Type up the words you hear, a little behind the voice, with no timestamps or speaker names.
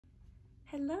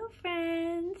Hello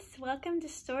friends! Welcome to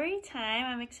story time.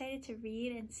 I'm excited to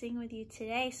read and sing with you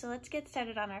today. So let's get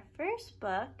started on our first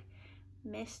book,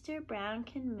 Mr. Brown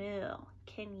Can Moo.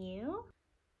 Can you?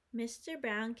 Mr.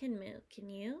 Brown Can Moo. Can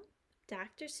you?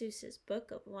 Dr. Seuss's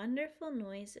Book of Wonderful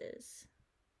Noises.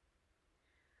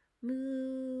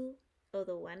 Moo! Oh,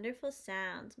 the wonderful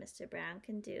sounds Mr. Brown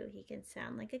can do. He can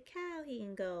sound like a cow. He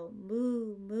can go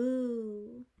moo,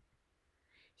 moo.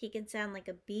 He can sound like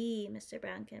a bee. Mr.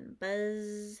 Brown can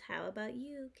buzz. How about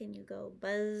you? Can you go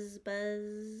buzz,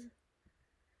 buzz?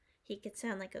 He can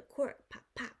sound like a cork. Pop,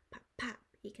 pop, pop, pop.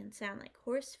 He can sound like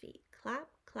horse feet. Clop,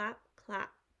 clop,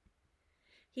 clop.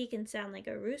 He can sound like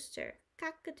a rooster.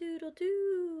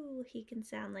 Cock-a-doodle-doo. He can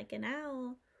sound like an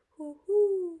owl. Hoo,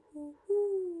 hoo, hoo,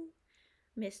 hoo.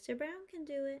 Mr. Brown can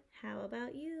do it. How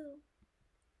about you?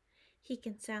 He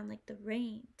can sound like the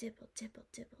rain, dibble, dibble,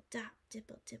 dibble, dop,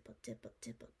 dibble, dibble, dibble,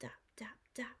 dibble, dop, dop,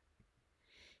 dop.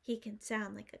 He can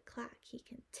sound like a clock, he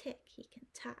can tick, he can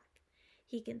talk.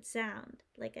 He can sound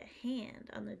like a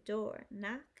hand on the door,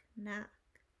 knock, knock.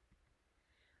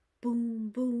 Boom,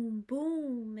 boom,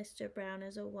 boom, Mr. Brown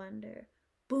is a wonder.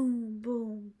 Boom,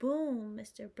 boom, boom,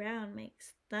 Mr. Brown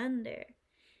makes thunder.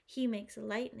 He makes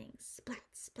lightning, splat,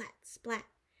 splat, splat.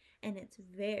 And it's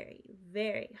very,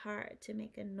 very hard to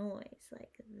make a noise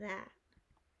like that.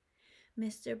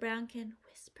 Mr. Brown can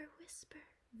whisper, whisper,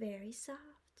 very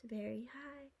soft, very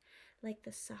high, like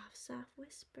the soft, soft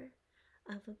whisper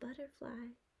of a butterfly.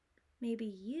 Maybe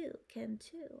you can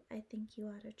too. I think you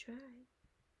ought to try.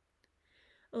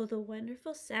 Oh, the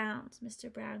wonderful sounds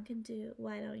Mr. Brown can do.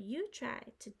 Why don't you try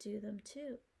to do them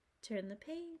too? Turn the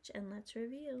page and let's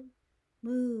review.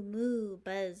 Moo, moo,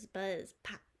 buzz, buzz,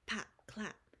 pop, pop,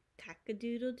 clap.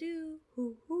 Cock-a-doodle-doo,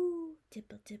 hoo-hoo,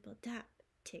 tipple-tipple-top,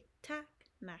 tick-tock,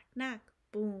 knock-knock,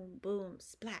 boom, boom,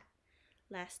 splat.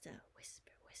 Last a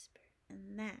whisper, whisper,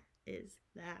 and that is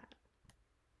that.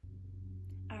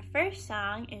 Our first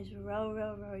song is Row,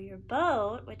 Row, Row Your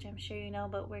Boat, which I'm sure you know,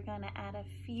 but we're going to add a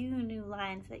few new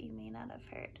lines that you may not have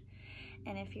heard.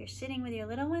 And if you're sitting with your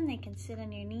little one, they can sit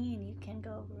on your knee and you can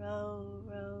go row,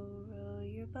 row, row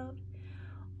your boat.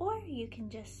 Or you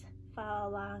can just follow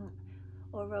along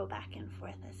or row back and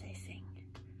forth as I sing.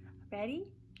 Ready?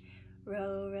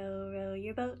 Row, row, row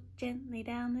your boat gently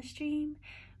down the stream.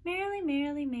 Merrily,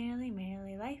 merrily, merrily,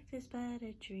 merrily, life is but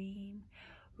a dream.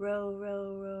 Row,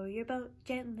 row, row your boat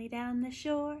gently down the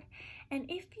shore. And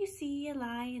if you see a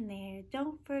lion there,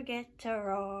 don't forget to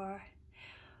roar.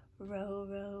 Row,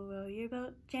 row, row your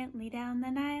boat gently down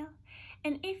the Nile.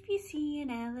 And if you see an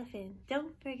elephant,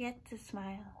 don't forget to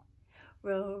smile.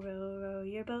 Row, row, row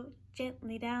your boat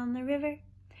gently down the river.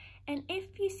 And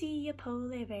if you see a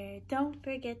polar bear, don't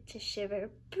forget to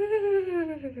shiver.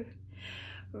 Brrr.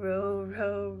 Row,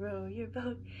 row, row your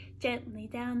boat gently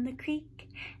down the creek.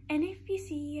 And if you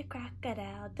see a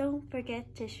crocodile, don't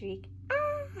forget to shriek.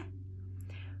 Ah!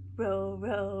 Row,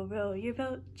 row, row your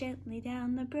boat gently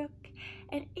down the brook.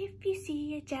 And if you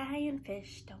see a giant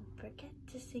fish, don't forget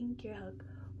to sink your hook.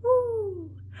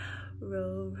 Woo!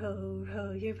 Row, row,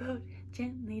 row your boat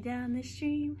gently down the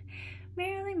stream.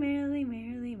 Merrily, merrily,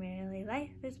 merrily, merrily,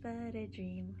 life is but a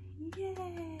dream.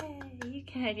 Yay! You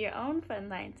can add your own fun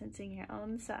lines and sing your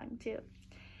own song too.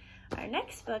 Our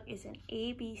next book is an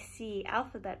ABC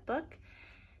alphabet book,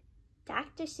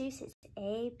 Dr. Seuss's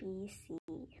ABC.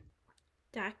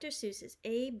 Dr. Seuss's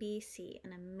ABC,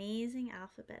 an amazing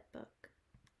alphabet book.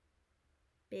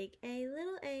 Big A,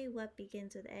 little a, what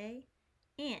begins with A?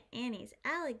 Aunt Annie's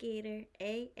alligator,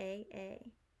 A.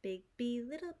 Big B,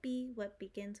 little b, what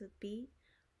begins with B?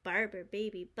 Barber,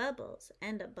 baby, bubbles,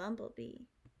 and a bumblebee.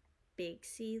 Big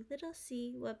C, little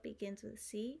c, what begins with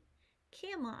C?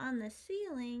 Camel on the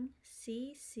ceiling,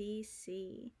 C.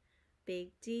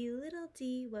 Big D, little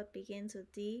d, what begins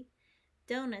with D?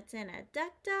 Donuts and a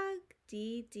duck dog,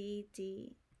 D.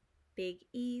 Big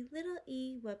E, little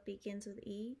e, what begins with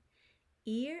E?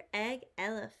 Ear, egg,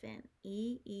 elephant,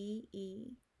 E.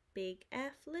 Big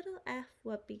F, little f,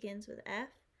 what begins with F?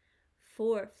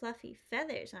 4 fluffy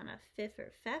feathers on a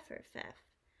fiffer, feffer, feff.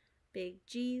 Big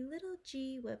G, little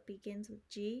g, what begins with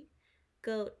G?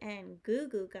 Goat and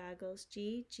goo-goo goggles,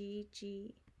 G.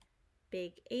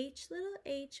 Big H, little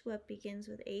h, what begins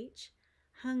with H?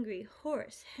 Hungry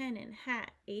horse, hen and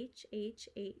hat, H.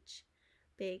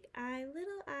 Big I,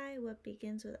 little I, what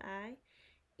begins with I?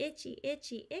 Itchy,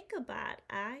 itchy, Ichabod,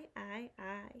 I.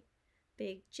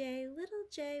 Big J, little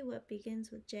j, what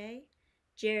begins with J?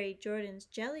 Jerry Jordan's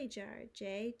jelly jar,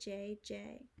 J.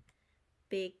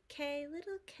 Big K,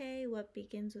 little k, what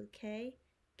begins with K?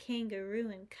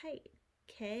 Kangaroo and kite,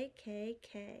 K.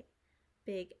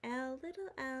 Big L, little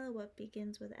l, what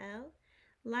begins with L?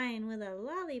 Lion with a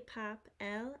lollipop,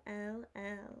 L, L,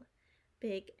 L.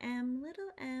 Big M,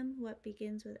 little m, what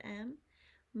begins with M?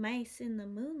 Mice in the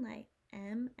moonlight,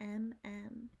 M, M,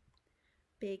 M.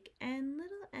 Big N,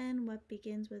 little n, what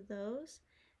begins with those?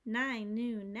 9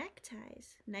 new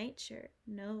neckties, nightshirt,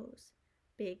 nose.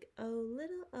 Big O,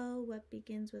 little o, what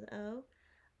begins with O?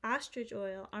 Ostrich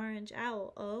oil, orange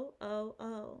owl, O, O,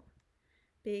 O.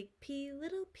 Big P,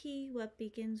 little p, what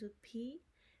begins with P?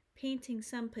 Painting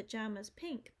some pajamas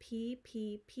pink, P,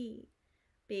 P, P.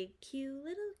 Big Q,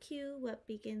 little q, what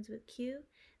begins with Q?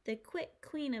 The quick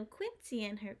queen of Quincy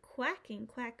and her quacking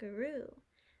quackaroo.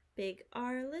 Big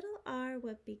R, little r,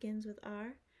 what begins with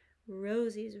R?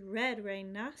 Rosie's red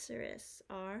rhinoceros,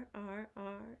 R, R,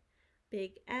 R.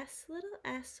 Big S, little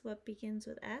s, what begins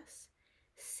with S?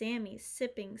 Sammy's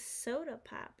sipping soda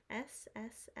pop, S,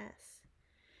 S, S.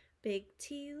 Big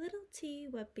T, little t,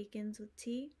 what begins with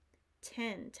T?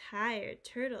 10 tired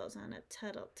turtles on a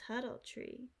tuttle tuttle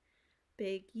tree.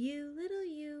 Big U, little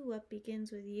u, what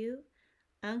begins with U?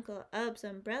 Uncle Ub's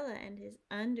umbrella and his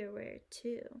underwear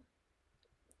too.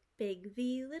 Big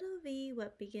V, little v,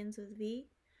 what begins with V?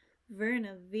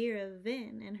 Verna Vera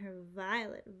Vin and her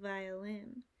violet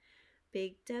violin.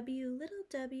 Big W, little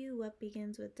w, what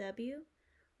begins with W?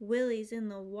 Willie's in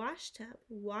the wash tub,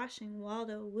 washing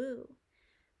Waldo Woo.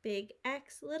 Big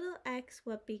X, little x,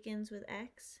 what begins with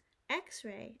X?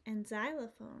 X-ray and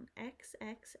xylophone, X,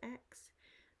 X, X.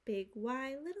 Big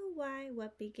Y, little y,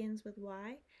 what begins with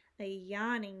Y? A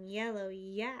yawning yellow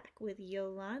yak with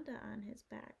Yolanda on his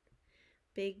back.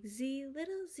 Big Z,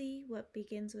 little z, what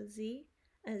begins with Z?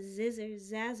 A zizzer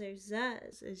zazzer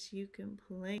zuzz, as you can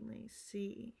plainly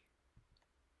see.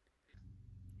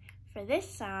 For this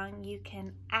song, you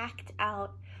can act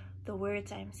out the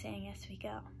words I'm saying as we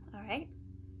go, all right?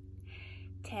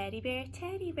 Teddy bear,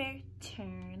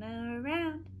 turn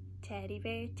around. Teddy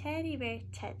bear,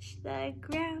 touch the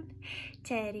ground.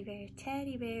 Teddy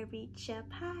bear, reach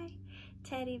up high.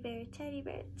 Teddy bear,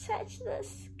 touch the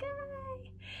sky.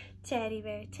 Teddy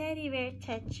bear,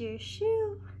 touch your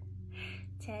shoe.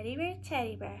 Teddy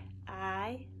bear,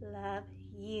 I love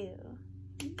you.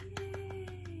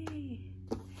 Yay!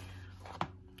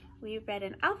 We read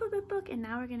an alphabet book and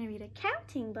now we're going to read a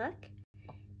counting book.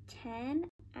 10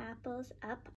 apples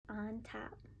up on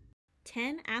top.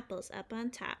 10 apples up on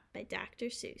top by Dr.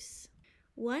 Seuss.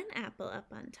 1 apple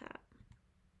up on top.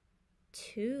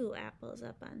 2 apples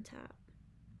up on top.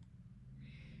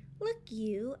 Look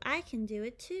you, I can do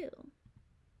it too.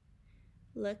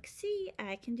 Look see,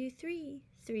 I can do 3.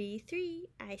 3, 3,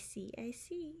 I see, I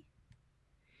see.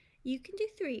 You can do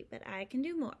 3, but I can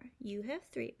do more. You have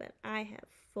 3, but I have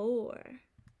 4.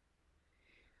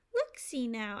 Look see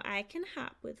now, I can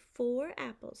hop with 4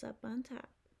 apples up on top.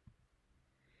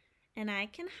 And I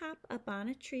can hop up on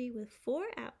a tree with 4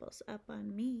 apples up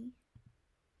on me.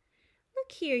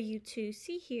 Look here, you two,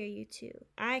 see here, you two.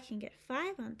 I can get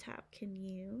 5 on top, can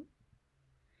you?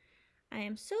 I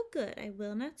am so good, I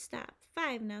will not stop.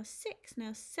 5, now 6,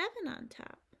 now 7 on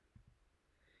top.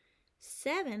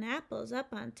 7 apples up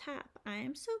on top. I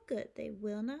am so good, they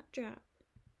will not drop.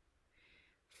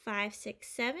 5, 6,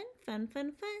 7, fun,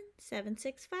 fun, fun. 7,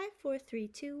 6, 5, 4, 3,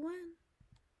 2, 1.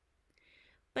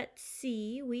 But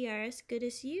see, we are as good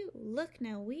as you. Look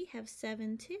now, we have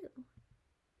 7 too.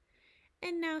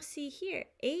 And now see here,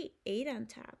 8, 8 on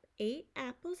top. 8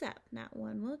 apples up, not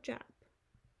one will drop.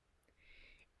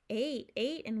 8,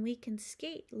 8, and we can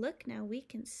skate. Look now, we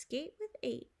can skate with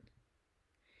 8.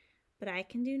 But I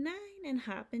can do 9 and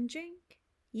hop and drink.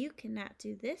 You cannot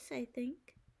do this, I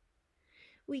think.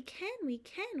 We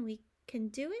can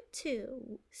do it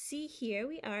too. See here,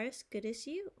 we are as good as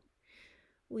you.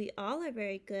 We all are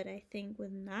very good, I think.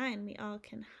 With 9, we all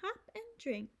can hop and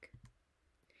drink.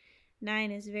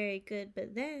 9 is very good,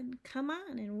 but then, come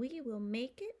on, and we will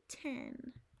make it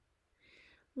 10.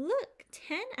 Look,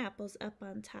 10 apples up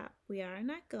on top. We are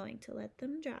not going to let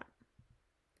them drop.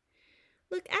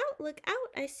 Look out,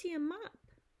 I see a mop.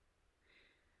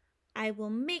 I will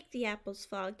make the apples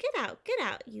fall. Get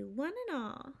out, you one and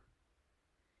all.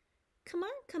 Come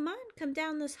on, come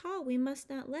down this hall. We must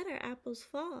not let our apples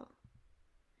fall.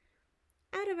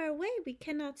 Out of our way, we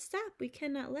cannot stop. We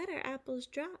cannot let our apples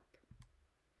drop.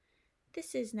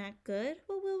 This is not good.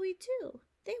 What will we do?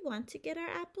 They want to get our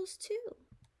apples too.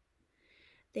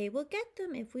 They will get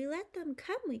them if we let them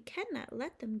come. We cannot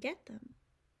let them get them.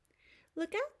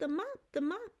 Look out, the mop, the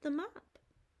mop, the mop.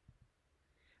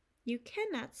 You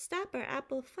cannot stop our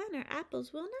apple fun. Our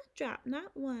apples will not drop,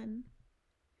 not one.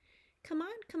 Come on,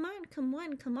 come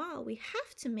one, come all. We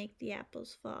have to make the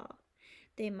apples fall.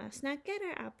 They must not get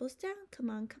our apples down. Come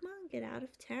on, get out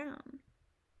of town.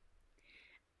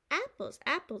 apples,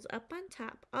 apples up on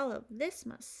top. All of this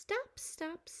must stop,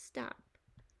 stop, stop.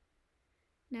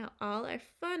 Now all our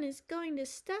fun is going to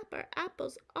stop. Our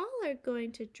apples all are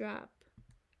going to drop.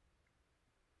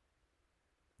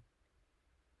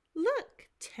 Look,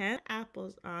 10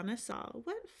 apples on us all.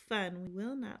 What fun, we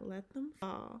will not let them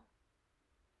fall.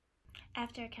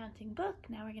 After a counting book,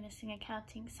 now we're going to sing a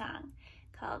counting song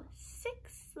called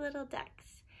 6 Little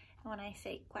Ducks. And when I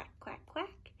say quack, quack,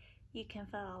 quack, you can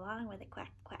follow along with a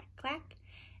quack, quack, quack.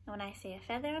 And when I say a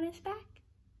feather on his back,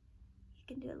 you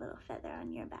can do a little feather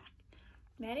on your back.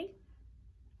 Ready?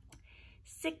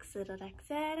 6 little ducks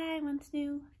that I once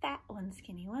knew, fat, one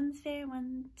skinny, one's fair,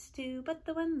 one's two. But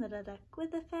the one little duck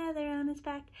with a feather on his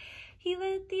back, he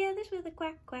led the others with a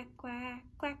quack, quack, quack,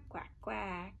 quack, quack,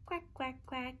 quack, quack, quack,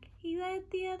 quack. He led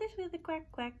the others with a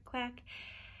quack, quack, quack.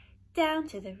 Down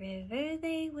to the river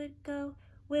they would go,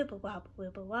 wibble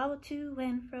wobble to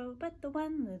and fro. But the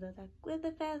one little duck with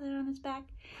a feather on his back,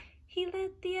 he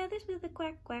led the others with a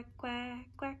quack, quack, quack,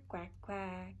 quack, quack,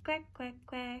 quack, quack, quack,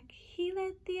 quack. He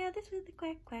led the others with a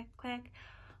quack, quack, quack.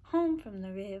 Home from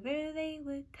the river they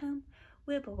would come,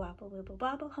 wibble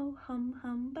wobble, ho, hum,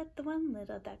 hum. But the one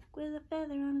little duck with a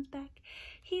feather on his back,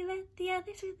 he led the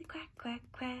others with a quack, quack,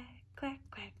 quack, quack,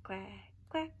 quack, quack,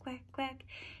 quack, quack, quack.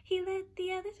 He led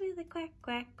the others with a quack,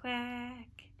 quack, quack.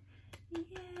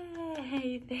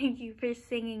 Yay! Thank you for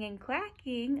singing and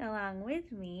quacking along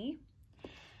with me.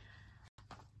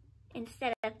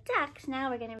 Instead of ducks, now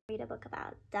we're going to read a book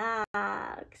about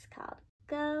dogs called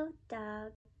Go,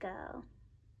 Dog, Go.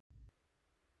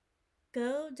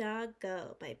 Go, Dog,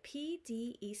 Go by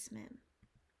P.D. Eastman.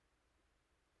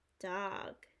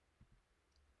 Dog.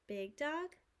 Big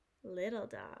dog, little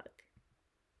dog.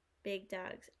 Big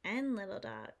dogs and little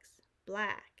dogs,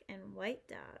 black and white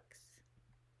dogs.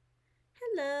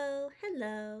 Hello,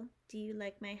 hello, do you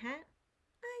like my hat?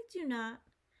 I do not.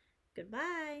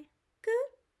 Goodbye,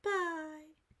 goodbye.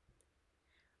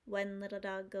 One little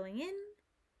dog going in,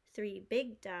 3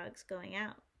 big dogs going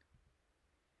out.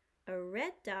 A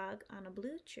red dog on a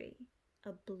blue tree,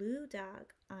 a blue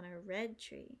dog on a red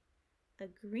tree, a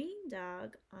green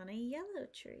dog on a yellow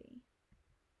tree.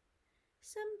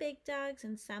 Some big dogs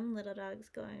and some little dogs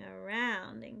going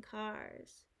around in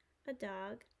cars, a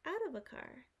dog out of a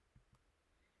car.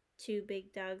 2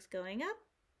 big dogs going up,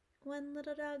 1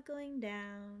 little dog going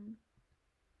down.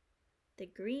 The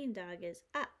green dog is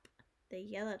up, the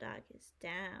yellow dog is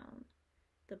down.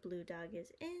 The blue dog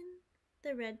is in,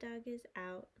 the red dog is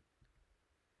out.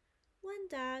 1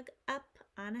 dog up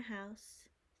on a house,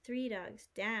 3 dogs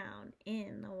down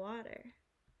in the water.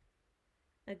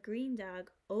 A green dog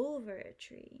over a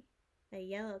tree, a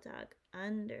yellow dog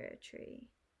under a tree.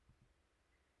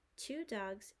 2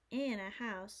 dogs in a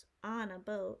house on a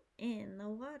boat in the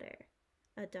water.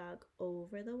 A dog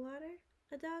over the water,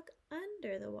 a dog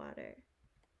under the water.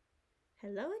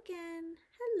 Hello again,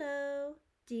 hello.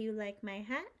 Do you like my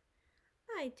hat?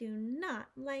 I do not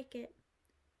like it.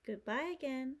 Goodbye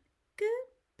again,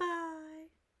 goodbye.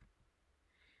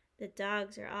 The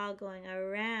dogs are all going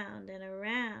around and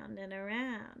around and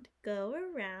around. Go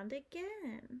around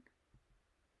again.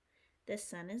 The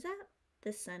sun is up.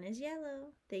 The sun is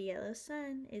yellow. The yellow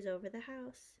sun is over the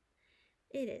house.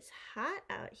 It is hot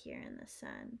out here in the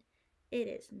sun. It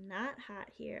is not hot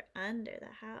here under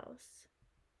the house.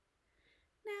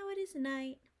 Now it is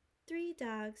night. 3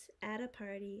 dogs at a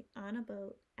party on a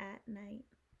boat at night.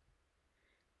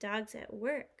 Dogs at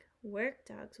work. Work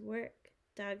dogs work.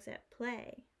 Dogs at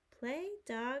play. Play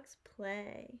dogs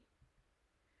play.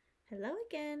 Hello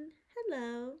again.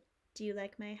 Hello. Do you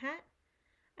like my hat?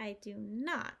 I do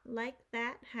not like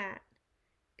that hat.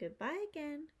 Goodbye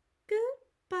again.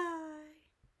 Goodbye.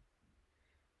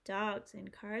 Dogs in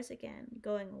cars again,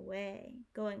 going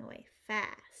away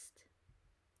fast.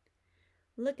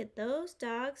 Look at those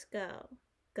dogs go.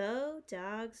 Go,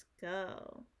 dogs,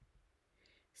 go.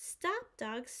 Stop,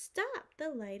 dogs, stop. The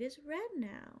light is red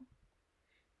now.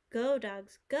 Go,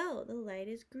 dogs, go. The light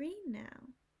is green now.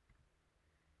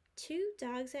 2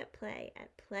 dogs at play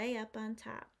up on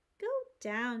top. Go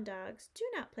down, dogs. Do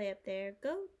not play up there.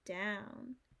 Go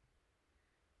down.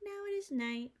 Now it is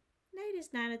night. Night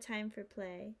is not a time for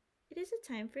play. It is a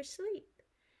time for sleep.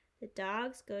 The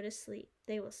dogs go to sleep.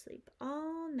 They will sleep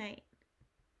all night.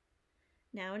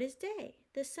 Now it is day.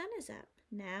 The sun is up.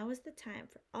 Now is the time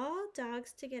for all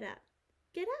dogs to get up.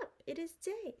 Get up. It is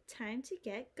day. Time to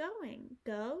get going.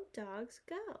 Go, dogs,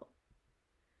 go.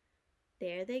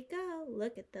 There they go.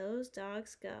 Look at those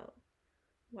dogs go.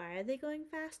 Why are they going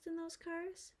fast in those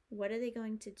cars? What are they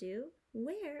going to do?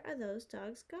 Where are those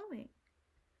dogs going?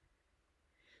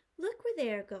 Look where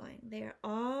they are going. They are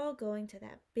all going to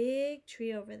that big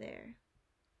tree over there.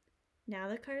 Now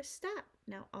the cars stop.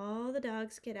 Now all the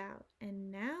dogs get out.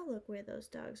 And now look where those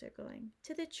dogs are going.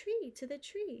 To the tree, to the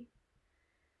tree.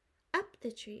 Up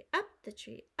the tree, up the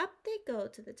tree. Up they go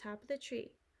to the top of the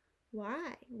tree.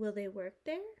 Why? Will they work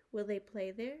there? Will they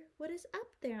play there? What is up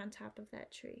there on top of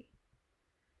that tree?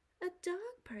 A dog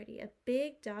party, a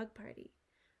big dog party.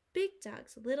 Big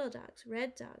dogs, little dogs,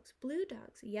 red dogs, blue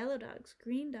dogs, yellow dogs,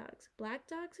 green dogs, black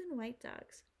dogs, and white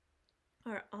dogs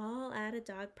are all at a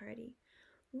dog party.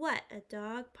 What a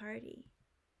dog party!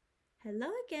 Hello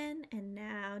again, and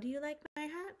now do you like my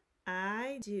hat?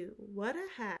 I do. What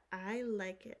a hat. I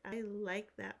like it. I like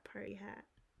that party hat.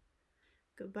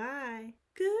 Goodbye.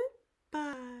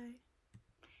 Goodbye.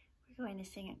 We're going to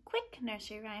sing a quick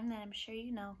nursery rhyme that I'm sure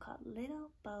you know called Little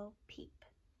Bo Peep.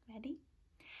 Ready?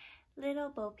 Little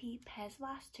Bo Peep has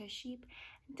lost her sheep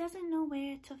and doesn't know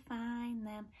where to find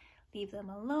them. Leave them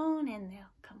alone and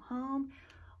they'll come home,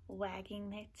 wagging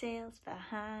their tails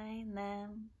behind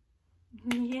them.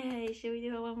 Yay! Should we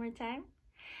do it one more time?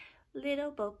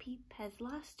 Little Bo Peep has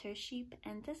lost her sheep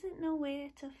and doesn't know where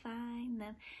to find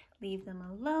them. Leave them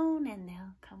alone and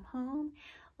they'll come home,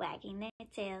 wagging their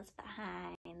tails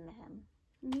behind them.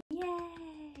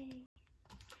 Yay!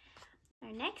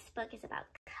 Our next book is about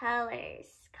colors,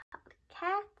 called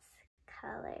Cat's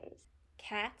Colors.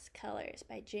 Cat's Colors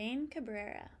by Jane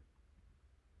Cabrera.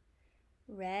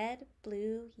 Red,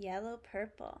 blue, yellow,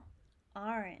 purple,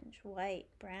 orange, white,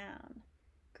 brown,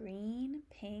 green,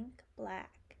 pink,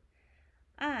 black.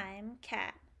 I'm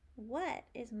Cat. What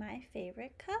is my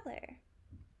favorite color?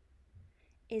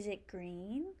 Is it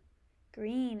green?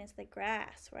 Green is the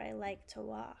grass where I like to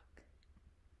walk.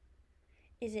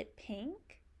 Is it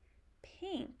pink?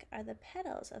 Pink are the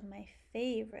petals of my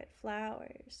favorite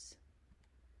flowers.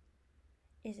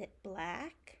 Is it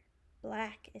black?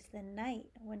 Black is the night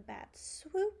when bats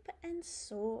swoop and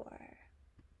soar.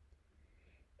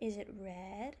 Is it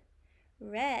red?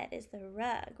 Red is the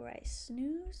rug where I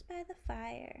snooze by the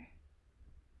fire.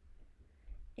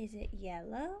 Is it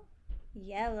yellow?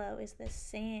 Yellow is the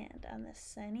sand on the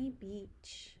sunny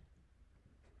beach.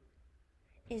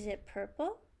 Is it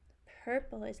purple?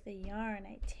 Purple is the yarn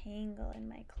I tangle in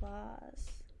my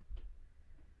claws.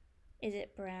 Is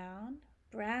it brown?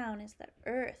 Brown is the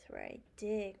earth where I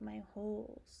dig my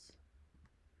holes.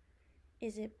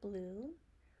 Is it blue?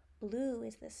 Blue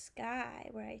is the sky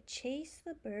where I chase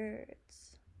the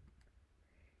birds.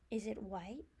 Is it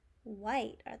white?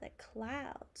 White are the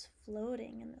clouds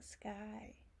floating in the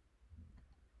sky.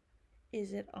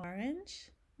 Is it orange?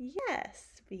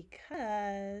 Yes,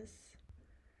 because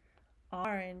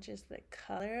orange is the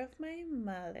color of my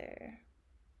mother.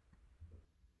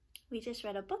 We just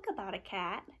read a book about a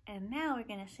cat, and now we're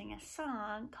going to sing a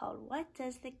song called What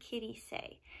Does the Kitty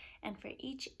Say? And for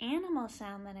each animal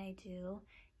sound that I do,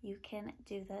 you can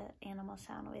do the animal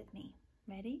sound with me.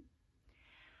 Ready?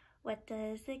 What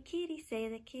does the kitty say?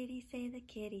 The kitty say, the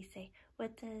kitty say.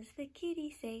 What does the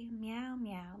kitty say? Meow,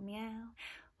 meow, meow.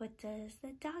 What does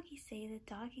the doggy say? The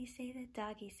doggy say, the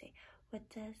doggy say. What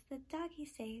does the doggy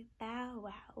say? Bow,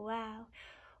 wow, wow.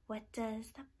 What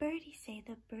does the birdie say?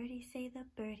 The birdie say, the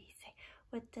birdie say.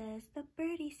 What does the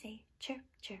birdie say? Chirp,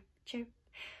 chirp, chirp.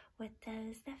 What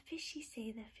does the fishy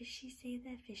say? The fishy say,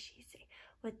 the fishy say.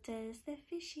 What does the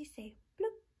fishy say?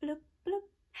 Bloop, bloop, bloop.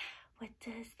 What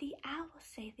does the owl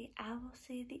say? The owl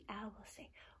say, the owl say.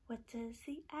 What does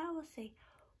the owl say?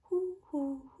 Hoo,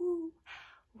 hoo, hoo.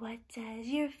 What does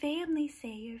your family say?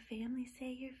 Your family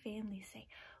say, your family say.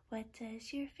 What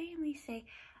does your family say?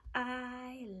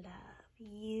 I love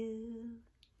you.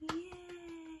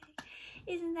 Yay!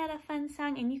 Isn't that a fun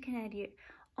song? And you can add your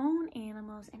own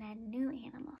animals and add new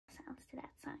animal sounds to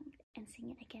that song and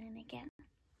sing it again and again.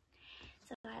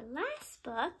 So our last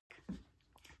book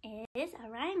is a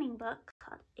rhyming book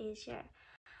called Is Your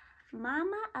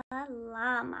Mama a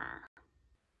Llama?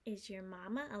 Is Your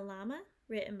Mama a Llama?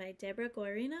 Written by Deborah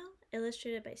Guarino,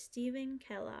 illustrated by Stephen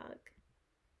Kellogg.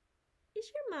 Is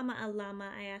your mama a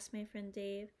llama? I asked my friend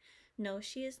Dave. No,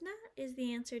 she is not, is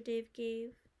the answer Dave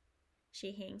gave.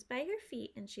 She hangs by her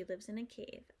feet and she lives in a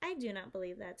cave. I do not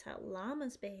believe that's how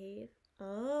llamas behave.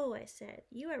 Oh, I said,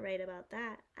 you are right about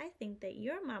that. I think that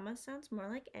your mama sounds more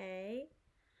like a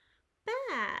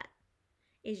bat.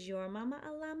 Is your mama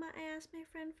a llama? I asked my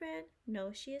friend Fred.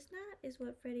 No, she is not, is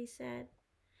what Freddie said.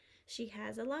 She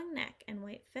has a long neck and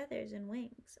white feathers and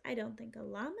wings. I don't think a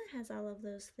llama has all of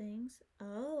those things.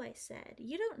 Oh, I said,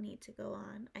 you don't need to go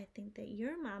on. I think that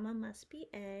your mama must be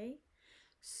a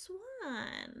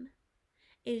swan.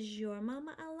 Is your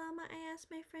mama a llama? I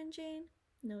asked my friend Jane.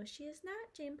 No, she is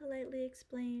not, Jane politely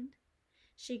explained.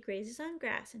 She grazes on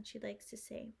grass and she likes to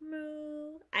say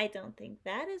moo. I don't think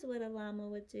that is what a llama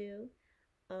would do.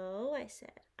 Oh, I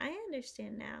said, I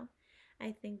understand now.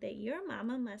 I think that your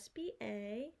mama must be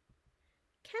a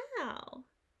cow.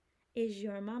 Is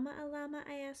your mama a llama?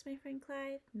 I asked my friend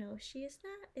Clyde. No, she is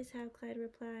not, is how Clyde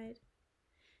replied.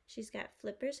 She's got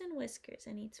flippers and whiskers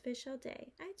and eats fish all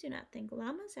day. I do not think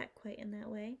llamas act quite in that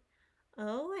way.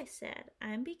 Oh, I said,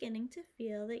 I'm beginning to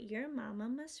feel that your mama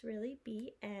must really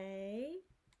be a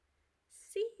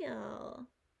seal.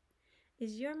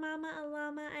 Is your mama a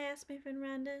llama? I asked my friend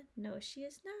Rhonda. No, she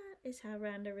is not, is how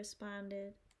Rhonda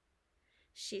responded.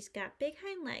 She's got big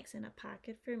hind legs and a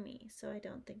pocket for me, so I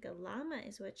don't think a llama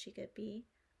is what she could be.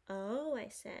 Oh, I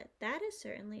said, that is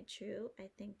certainly true. I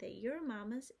think that your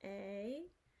mama's a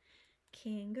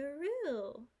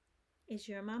kangaroo. Is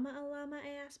your mama a llama?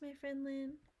 I asked my friend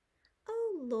Lynn.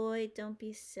 Oh, Lloyd, don't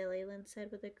be silly, Lynn said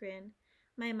with a grin.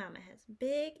 My mama has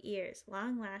big ears,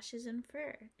 long lashes, and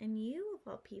fur, and you,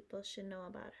 of all people, should know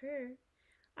about her.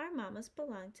 Our mamas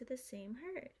belong to the same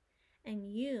herd, and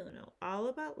you know all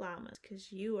about llamas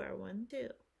because you are one too.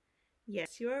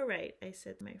 Yes, you are right, I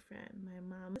said to my friend. My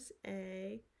mama's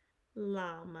a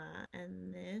llama,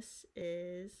 and this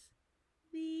is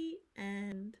the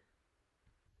end.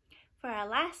 For our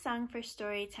last song for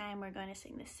story time, we're going to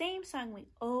sing the same song we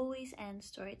always end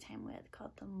story time with,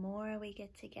 called The More We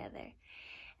Get Together.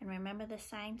 And remember the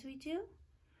signs we do?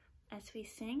 As we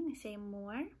sing, we say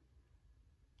more,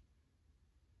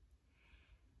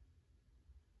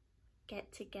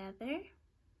 get together,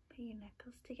 put your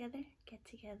knuckles together, get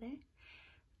together.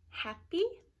 Happy,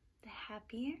 the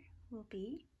happier we'll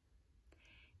be,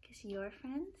 because your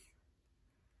friends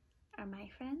are my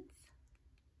friends.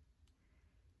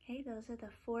 Okay, those are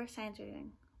the 4 signs we're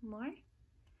doing. More,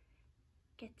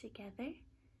 get together,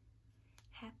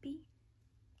 happy,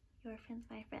 your friends,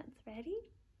 my friends. Ready?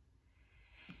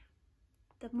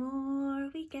 The more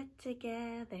we get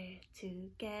together,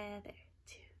 together,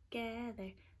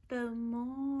 together, the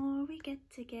more we get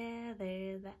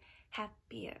together, the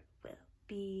happier we'll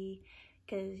be.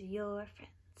 'Cause your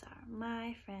friends are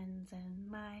my friends and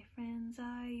my friends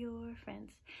are your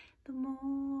friends. The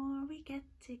more we get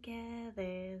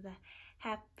together, the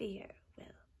happier we'll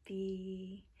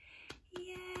be.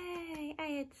 Yay! I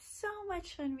had so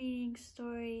much fun reading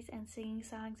stories and singing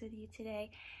songs with you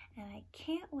today, and I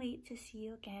can't wait to see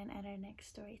you again at our next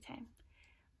story time.